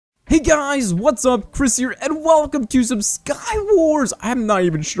Hey guys, what's up? Chris here, and welcome to some Skywars. I'm not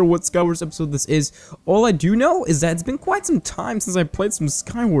even sure what Skywars episode this is. All I do know is that it's been quite some time since I played some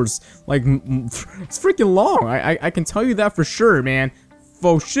Skywars. Like, it's freaking long. I can tell you that for sure, man.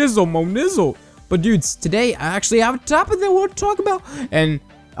 Faux shizzle, mo nizzle. But dudes, today I actually have a topic that I want to talk about, and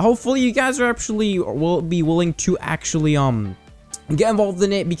hopefully you guys are actually will be willing to actually get involved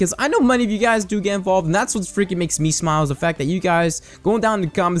in it, because I know many of you guys do get involved, and that's what freaking makes me smile, is the fact that you guys going down in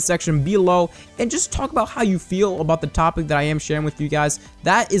the comment section below and just talk about how you feel about the topic that I am sharing with you guys.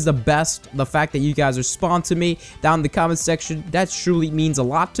 That is the best. The fact that you guys respond to me down in the comment section, that truly means a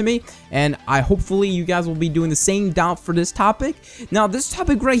lot to me, and hopefully you guys will be doing the same down for this topic. Now this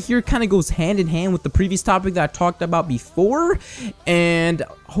topic right here kind of goes hand in hand with the previous topic that I talked about before, and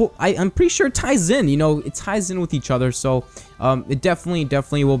I'm pretty sure it ties in, you know, it ties in with each other. So it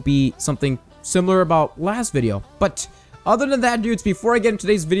definitely will be something similar about last video. But other than that, dudes, before I get into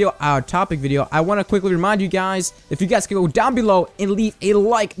today's video, our topic video, I want to quickly remind you guys, if you guys can go down below and leave a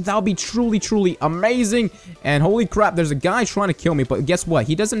like, that'll be truly amazing. And holy crap, there's a guy trying to kill me, but guess what?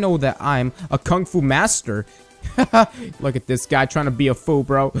 He doesn't know that I'm a kung fu master. Look at this guy trying to be a fool,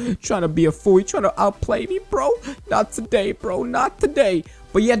 bro. Trying to be a fool. He's trying to outplay me, bro. Not today, bro. Not today.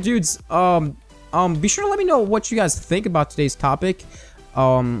 But yeah, dudes, be sure to let me know what you guys think about today's topic.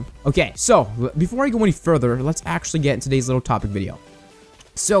 Okay, so before I go any further, let's actually get into today's little topic video.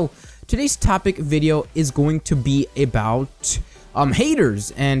 So today's topic video is going to be about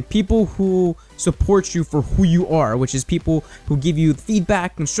haters and people who support you for who you are, which is people who give you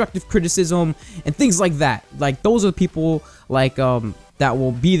feedback, constructive criticism, and things like that. Like, those are the people like that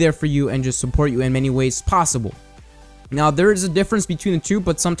will be there for you and just support you in many ways possible. Now, there is a difference between the two,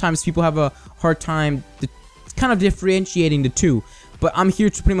 but sometimes people have a hard time kind of differentiating the two. But I'm here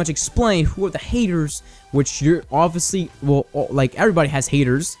to pretty much explain who are the haters, which you're obviously, well, like, everybody has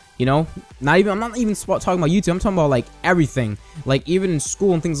haters, you know? I'm not even talking about YouTube, I'm talking about, like, everything. Like, even in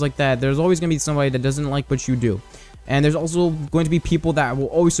school and things like that, there's always going to be somebody that doesn't like what you do. And there's also going to be people that will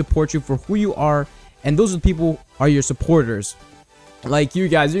always support you for who you are, and those are the people are your supporters. Like, you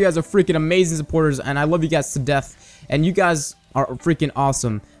guys are freaking amazing supporters, and I love you guys to death. And you guys are freaking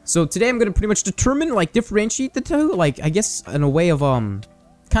awesome. So today I'm gonna pretty much determine, like, differentiate the two, like, I guess in a way of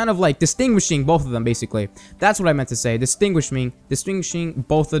kind of like distinguishing both of them, basically. That's what I meant to say. Distinguishing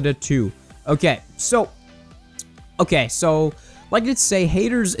both of the two. Okay, so like let's say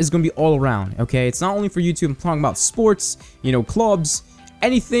haters is gonna be all around. Okay, it's not only for YouTube. I'm talking about sports, you know, clubs,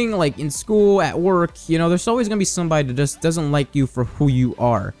 anything like in school, at work. You know, there's always gonna be somebody that just doesn't like you for who you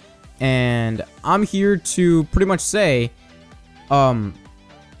are. And I'm here to pretty much say, don't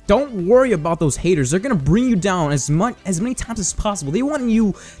worry about those haters. They're gonna bring you down as many times as possible. They want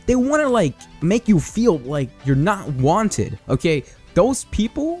to like make you feel like you're not wanted. Okay, those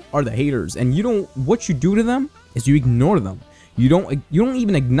people are the haters, and what you do to them is you ignore them. You don't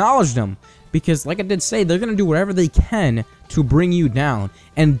even acknowledge them, because like I did say, they're gonna do whatever they can to bring you down,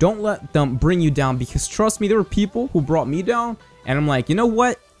 and don't let them bring you down, because trust me, there were people who brought me down, and I'm like, you know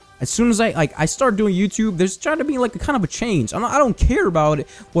what? As soon as I start doing YouTube, there's trying to be like a kind of a change. I don't care about it.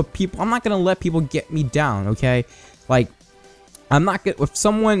 I'm not gonna let people get me down. Okay, like, I'm not gonna. If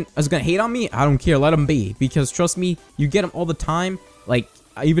someone is gonna hate on me, I don't care. Let them be, because trust me, you get them all the time. Like,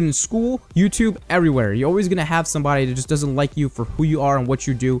 even in school, YouTube, everywhere. You're always gonna have somebody that just doesn't like you for who you are and what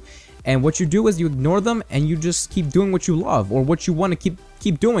you do. And what you do is you ignore them, and you just keep doing what you love or what you want to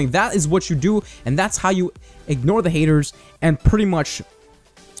keep doing. That is what you do, and that's how you ignore the haters and pretty much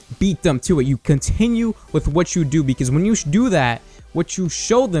beat them to it. You continue with what you do, because when you do that, what you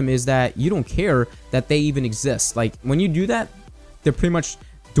show them is that you don't care that they even exist. Like, when you do that, they're pretty much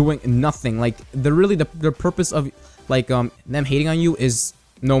doing nothing. Like, the purpose of, like, them hating on you is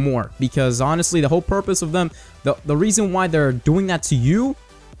no more, because honestly, the whole purpose of them, the reason why they're doing that to you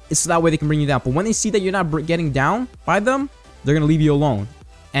is so that way they can bring you down. But when they see that you're not getting down by them, they're gonna leave you alone.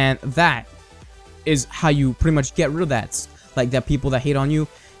 And that is how you pretty much get rid of that, like, that people that hate on you.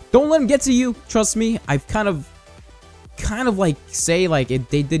 Don't let them get to you. Trust me, I've kind of like say, like,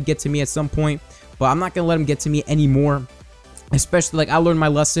 they did get to me at some point, but I'm not gonna let them get to me anymore. Especially, like, I learned my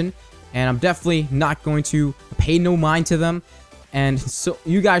lesson, and I'm definitely not going to pay no mind to them. And so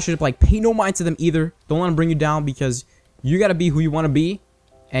you guys should, like, pay no mind to them either. Don't let them bring you down, because you gotta be who you want to be,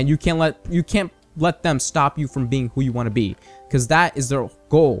 and you can't let them stop you from being who you want to be, because that is their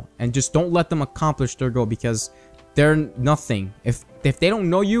goal. And just don't let them accomplish their goal, because they're nothing. If they don't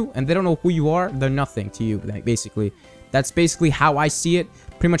know you and they don't know who you are, they're nothing to you. Basically, that's basically how I see it.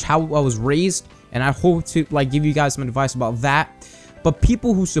 Pretty much how I was raised, and I hope to, like, give you guys some advice about that. But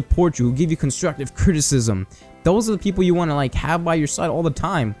people who support you, who give you constructive criticism, those are the people you want to like have by your side all the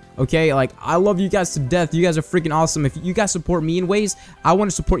time. Okay, like I love you guys to death. You guys are freaking awesome. If you guys support me in ways, I want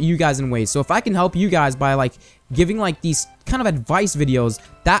to support you guys in ways. So if I can help you guys by like giving like these kind of advice videos,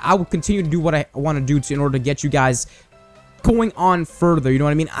 that I will continue to do what I want to do in order to get you guys going on further. You know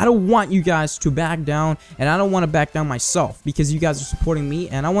what I mean? I don't want you guys to back down, and I don't want to back down myself, because you guys are supporting me,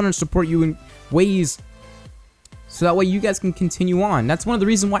 and I want to support you in ways so that way you guys can continue on. That's one of the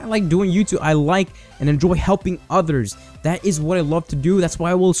reasons why I like doing YouTube. I like and enjoy helping others. That is what I love to do. That's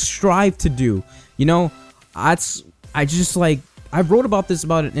what I will strive to do. You know, I wrote about this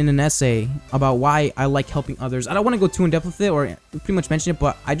in an essay about why I like helping others. I don't want to go too in depth with it or pretty much mention it,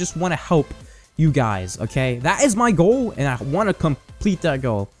 but I just want to help you guys, okay? That is my goal, and I want to complete that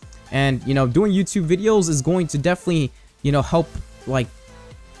goal. And, you know, doing YouTube videos is going to definitely, you know, help, like,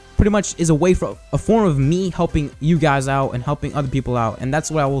 pretty much is a form of me helping you guys out and helping other people out, and that's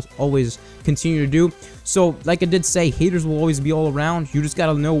what I will always continue to do. So like I did say, haters will always be all around. You just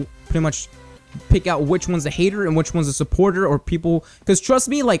gotta know, pretty much pick out which one's a hater and which one's a supporter, or people, because trust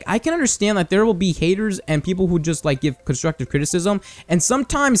me, like I can understand that there will be haters and people who just like give constructive criticism, and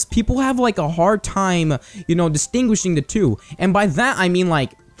sometimes people have like a hard time, you know, distinguishing the two. And by that I mean,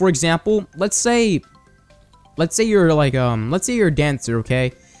 like, for example, let's say you're like let's say you're a dancer,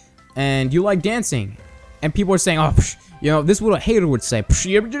 okay, and you like dancing, and people are saying, oh, you know, this is what a hater would say,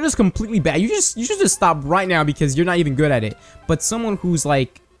 you're just completely bad, you should just stop right now because you're not even good at it. But someone who's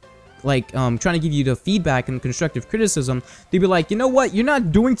like trying to give you the feedback and constructive criticism, they'd be like, you know what, you're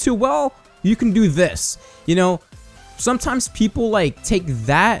not doing too well, you can do this. You know, sometimes people like take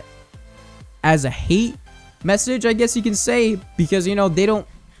that as a hate message, I guess you can say, because, you know, they don't,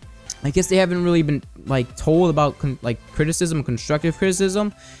 I guess they haven't really been like told about criticism, constructive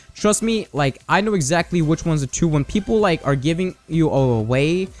criticism. Trust me, like I know exactly which one's the two. When people like are giving you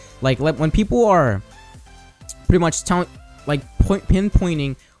away, like when people are pretty much telling, like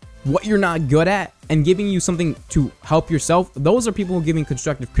pinpointing what you're not good at and giving you something to help yourself, those are people who are giving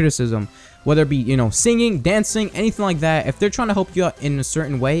constructive criticism, whether it be, you know, singing, dancing, anything like that. If they're trying to help you out in a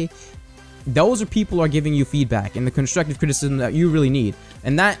certain way, those are people who are giving you feedback and the constructive criticism that you really need.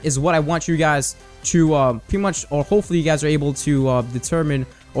 And that is what I want you guys to pretty much, or hopefully you guys are able to determine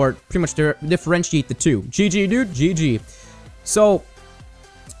or pretty much differentiate the two. GG, dude, GG. So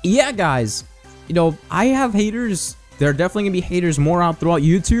yeah, guys, you know, I have haters. There are definitely gonna be haters more out throughout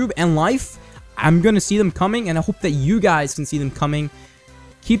YouTube and life. I'm gonna see them coming, and I hope that you guys can see them coming.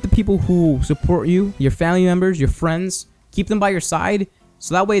 Keep the people who support you, your family members, your friends, keep them by your side,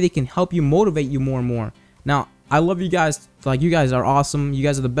 so that way they can help you, motivate you more and more. Now, I love you guys. Like, you guys are awesome. You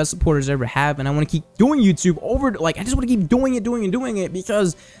guys are the best supporters I ever have, and I want to keep doing YouTube over. Like, I just want to keep doing it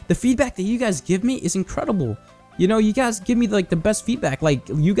because the feedback that you guys give me is incredible. You know, you guys give me like the best feedback. Like,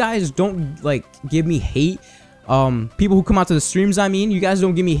 you guys don't like give me hate. People who come out to the streams, I mean, you guys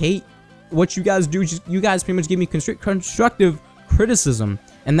don't give me hate. What you guys do, you guys pretty much give me constructive criticism,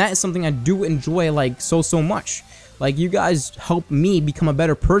 and that is something I do enjoy like so much. Like, you guys help me become a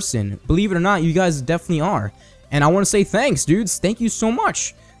better person. Believe it or not, you guys definitely are. And I want to say thanks, dudes. Thank you so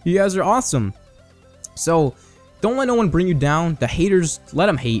much. You guys are awesome. So, don't let no one bring you down. The haters, let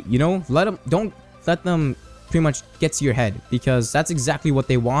them hate, you know? Don't let them pretty much get to your head, because that's exactly what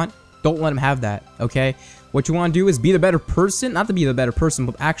they want. Don't let them have that, okay? What you want to do is be the better person. Not to be the better person,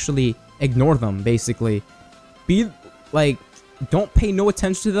 but actually ignore them, basically. Be, like, don't pay no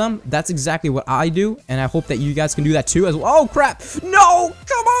attention to them. That's exactly what I do, and I hope that you guys can do that too as well. Oh, crap! No!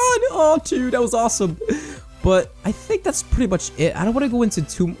 Come on! Oh, dude, that was awesome. But I think that's pretty much it. I don't want to go into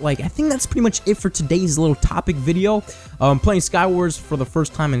too, like, I think that's pretty much it for today's little topic video. Playing Skywars for the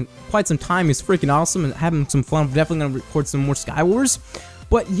first time in quite some time is freaking awesome, and having some fun. I'm definitely going to record some more Skywars.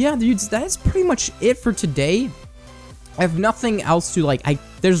 But yeah, dudes, that is pretty much it for today. I have nothing else to, like,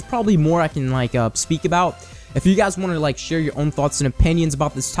 there's probably more I can, like, speak about. If you guys want to, like, share your own thoughts and opinions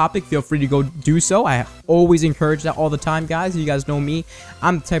about this topic, feel free to go do so. I always encourage that all the time, guys. You guys know me.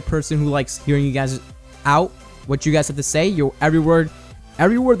 I'm the type of person who likes hearing you guys out, what you guys have to say. Every word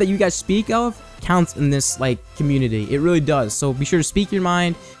that you guys speak of counts in this, like, community. It really does. So be sure to speak your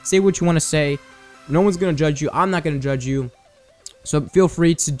mind, say what you want to say. No one's gonna judge you. I'm not gonna judge you. So feel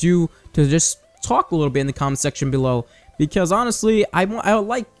free to just talk a little bit in the comment section below, because honestly, I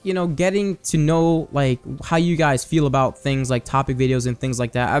like, you know, getting to know, like, how you guys feel about things like topic videos and things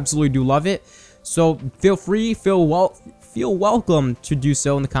like that. I absolutely do love it. So feel free, feel welcome to do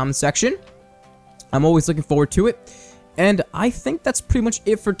so in the comment section. I'm always looking forward to it. And I think that's pretty much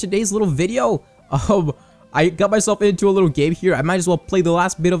it for today's little video. I got myself into a little game here. I might as well play the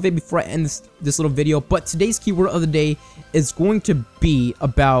last bit of it before I end this little video. But today's keyword of the day is going to be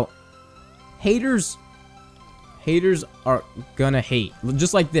about haters Haters are gonna hate.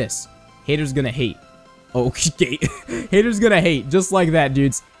 Just like this. Haters gonna hate. Okay. Haters gonna hate. Just like that,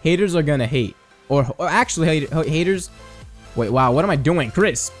 dudes. Haters are gonna hate. Or actually, haters... Wait, wow, what am I doing?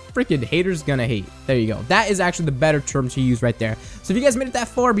 Chris, freaking haters gonna hate. There you go. That is actually the better term to use right there. So if you guys made it that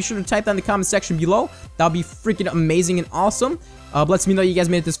far, be sure to type that in the comment section below. That'll be freaking amazing and awesome. Lets me know you guys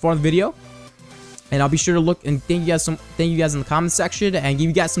made it this far in the video. And I'll be sure to look and thank you guys in the comment section and give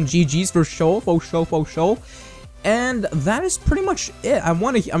you guys some GGs for show. And that is pretty much it. I'm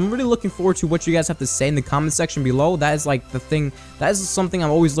really looking forward to what you guys have to say in the comment section below. That is like the thing. That is something I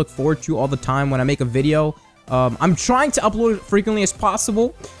always look forward to all the time when I make a video. I'm trying to upload it frequently as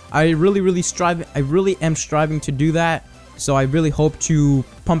possible. I really am striving to do that. So I really hope to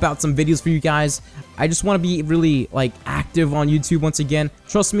pump out some videos for you guys. I just want to be really like active on YouTube once again.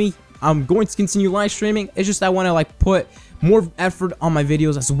 Trust me, I'm going to continue live streaming. It's just I want to like put more effort on my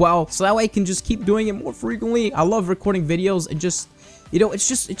videos as well, so that way I can just keep doing it more frequently. I love recording videos. It just, you know, it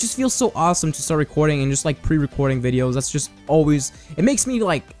just feels so awesome to start recording and just like pre-recording videos. That's just always, it makes me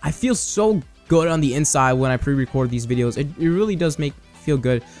like, I feel so good on the inside when I pre-record these videos. It really does make me feel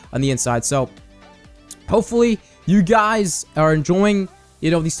good on the inside. So hopefully you guys are enjoying, you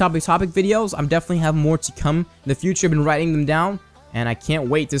know, these topic videos. I'm definitely have more to come in the future. I've been writing them down and I can't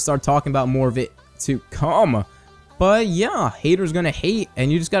wait to start talking about more of it to come. But yeah, haters gonna hate,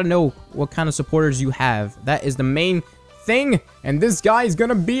 and you just gotta know what kind of supporters you have. That is the main thing, and this guy is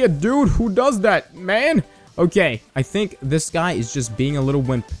gonna be a dude who does that, man. Okay, I think this guy is just being a little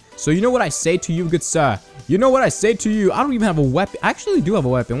wimp. So you know what I say to you, good sir? You know what I say to you? I don't even have a weapon. I actually do have a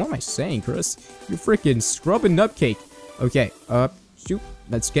weapon. What am I saying, Chris? You freaking scrubbing nutcake. Okay, shoot.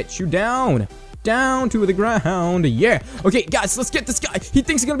 Let's get you down. Down to the ground. Yeah. Okay, guys, let's get this guy. He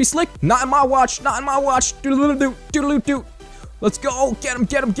thinks he's gonna be slick. Not in my watch. Not in my watch. Doodle-doo. Doodle-doo. Let's go. Get him.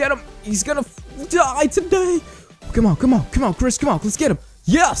 Get him. Get him. He's gonna die today. Come on. Come on. Come on, Chris. Come on. Let's get him.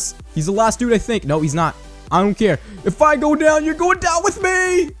 Yes. He's the last dude, I think. No, he's not. I don't care. If I go down, you're going down with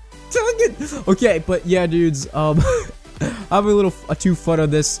me. Okay, but yeah, dudes. I have a 2 foot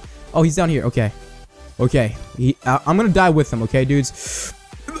of this. Oh, he's down here. Okay. Okay. I'm gonna die with him. Okay, dudes.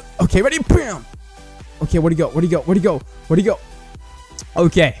 Okay, ready? Bam! Okay, where'd he go? Where'd he go? Where'd he go? Where'd he go?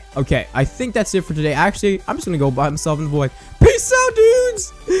 Okay, okay. I think that's it for today. Actually, I'm just gonna go by myself in the void. Peace out,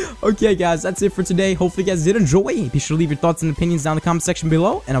 dudes! Okay, guys, that's it for today. Hopefully, you guys did enjoy. Be sure to leave your thoughts and opinions down in the comment section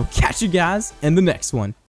below, and I'll catch you guys in the next one.